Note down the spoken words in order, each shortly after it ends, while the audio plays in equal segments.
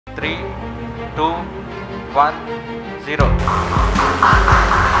3, 2, 1, 0.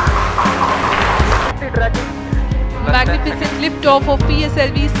 Magnificent lift-off of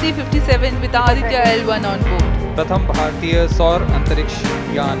PSLV C-57 with Aditya-L1 on board. प्रथम भारतीय सौर अंतरिक्ष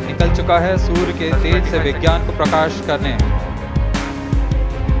यान निकल चुका है सूर्य के तेज से विज्ञान को प्रकाश करने।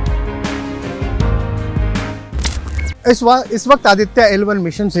 इस वक्त आदित्य-L1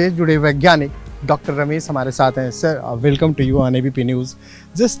 मिशन से जुड़े वैज्ञानिक डॉक्टर रमेश हमारे साथ हैं। Sir, welcome to you on ABP news.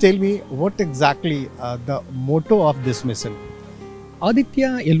 Just tell me what exactly the motto of this mission.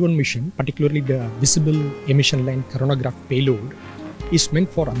 Aditya-L1 mission, particularly the visible emission line coronagraph payload, is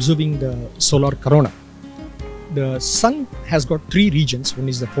meant for observing the solar corona. The sun has got three regions. One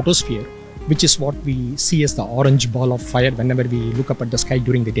is the photosphere, which is what we see as the orange ball of fire whenever we look up at the sky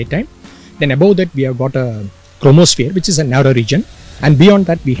during the daytime. Then above that we have got a chromosphere, which is a narrow region, and beyond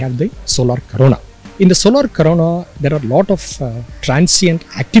that we have the solar corona. In the solar corona, there are a lot of transient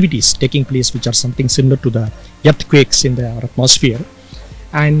activities taking place, which are something similar to the earthquakes in our atmosphere.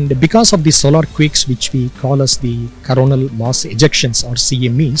 And because of the solar quakes, which we call as the coronal mass ejections or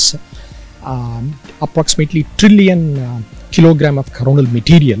CMEs, approximately trillion kilogram of coronal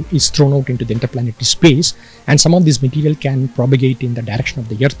material is thrown out into the interplanetary space, and some of this material can propagate in the direction of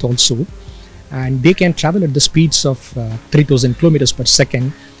the Earth also, and they can travel at the speeds of 3000 kilometers per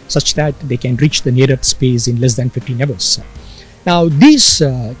second, such that they can reach the near Earth space in less than 15 hours. Now, these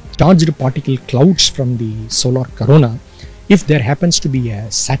charged particle clouds from the solar corona, if there happens to be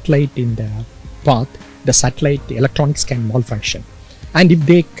a satellite in the path, the satellite electronics can malfunction. And if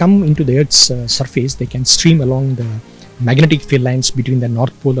they come into the Earth's surface, they can stream along the magnetic field lines between the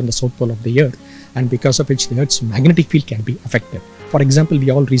North Pole and the South Pole of the Earth, and because of which the Earth's magnetic field can be affected. For example, we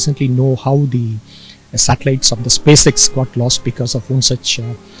all recently know how the satellites of the SpaceX got lost because of one such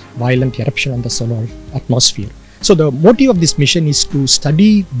violent eruption on the solar atmosphere. So the motive of this mission is to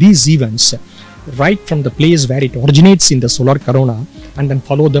study these events right from the place where it originates in the solar corona, and then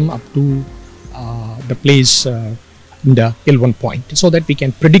follow them up to the place in the L1 point, so that we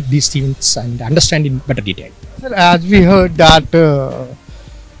can predict these events and understand in better detail. Sir, as we heard that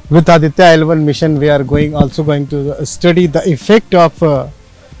with Aditya-L1 mission, we are also going to study the effect of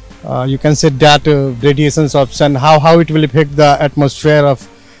you can say that radiations of sun, how it will affect the atmosphere of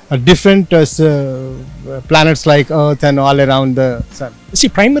different planets like Earth and all around the sun. See,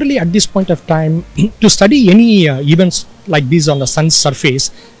 primarily at this point of time, to study any events like these on the sun's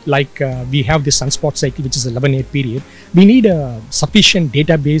surface, like we have the sunspot cycle, which is 11-year period, we need a sufficient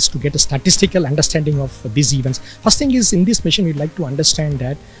database to get a statistical understanding of these events. First thing is, in this mission, we'd like to understand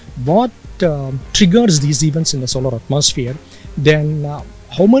that what triggers these events in the solar atmosphere, then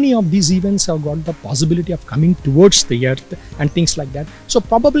how many of these events have got the possibility of coming towards the Earth and things like that. So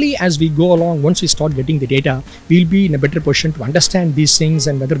probably as we go along, once we start getting the data, we'll be in a better position to understand these things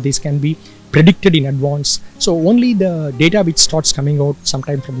and whether these can be predicted in advance. So only the data which starts coming out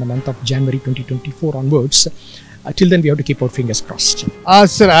sometime from the month of January 2024 onwards, till then we have to keep our fingers crossed.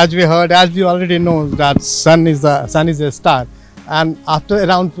 Sir, as we already know that sun is a star, and after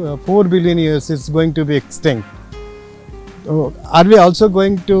around 4 billion years it's going to be extinct. Are we also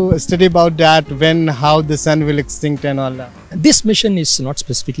going to study about that, how the sun will extinct and all that? This mission is not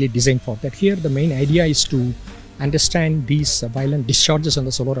specifically designed for that. Here the main idea is to understand these violent discharges on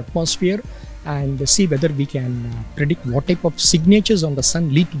the solar atmosphere and see whether we can predict what type of signatures on the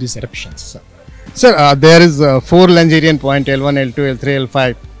sun lead to these eruptions. Sir, there is 4 Lagrangian point, L1, L2, L3,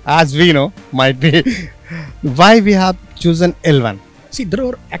 L5, as we know, might be. Why we have chosen L1? See, there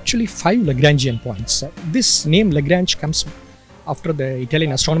are actually 5 Lagrangian points. This name Lagrange comes after the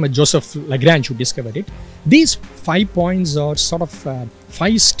Italian astronomer Joseph Lagrange, who discovered it. These 5 points are sort of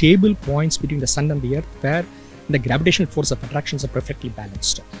 5 stable points between the sun and the Earth, where the gravitational force of attractions are perfectly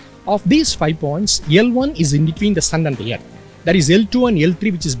balanced. Of these 5 points, L1 is in between the sun and the Earth. There is L2 and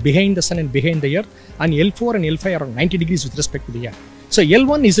L3, which is behind the sun and behind the Earth, and L4 and L5 are on 90 degrees with respect to the Earth. So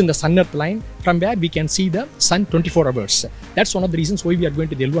L1 is in the sun-Earth line, from where we can see the sun 24 hours. That's one of the reasons why we are going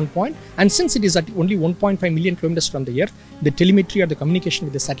to the L1 point. And since it is at only 1.5 million kilometers from the Earth, the telemetry or the communication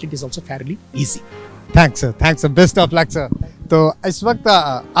with the satellite is also fairly easy. Thanks sir, best of luck sir. तो इस वक्त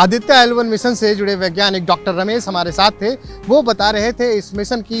आदित्य-L1 mission से जुड़े वैज्ञानिक doctor Ramesh हमारे साथ थे। वो बता रहे थे इस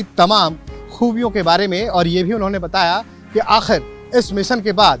मिशन की तमाम खूबियों के बारे में, और ये भी उन्होंने बताया कि आखिर इस मिशन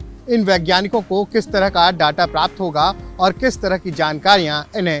के बाद इन वैज्ञानिकों को किस तरह का डाटा प्राप्त होगा और किस तरह की जानकारियां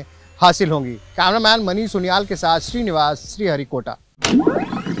इन्हें हासिल होंगी। कैमरामैन मनीष सुनियाल के साथ श्रीनिवास, श्रीहरिकोटा।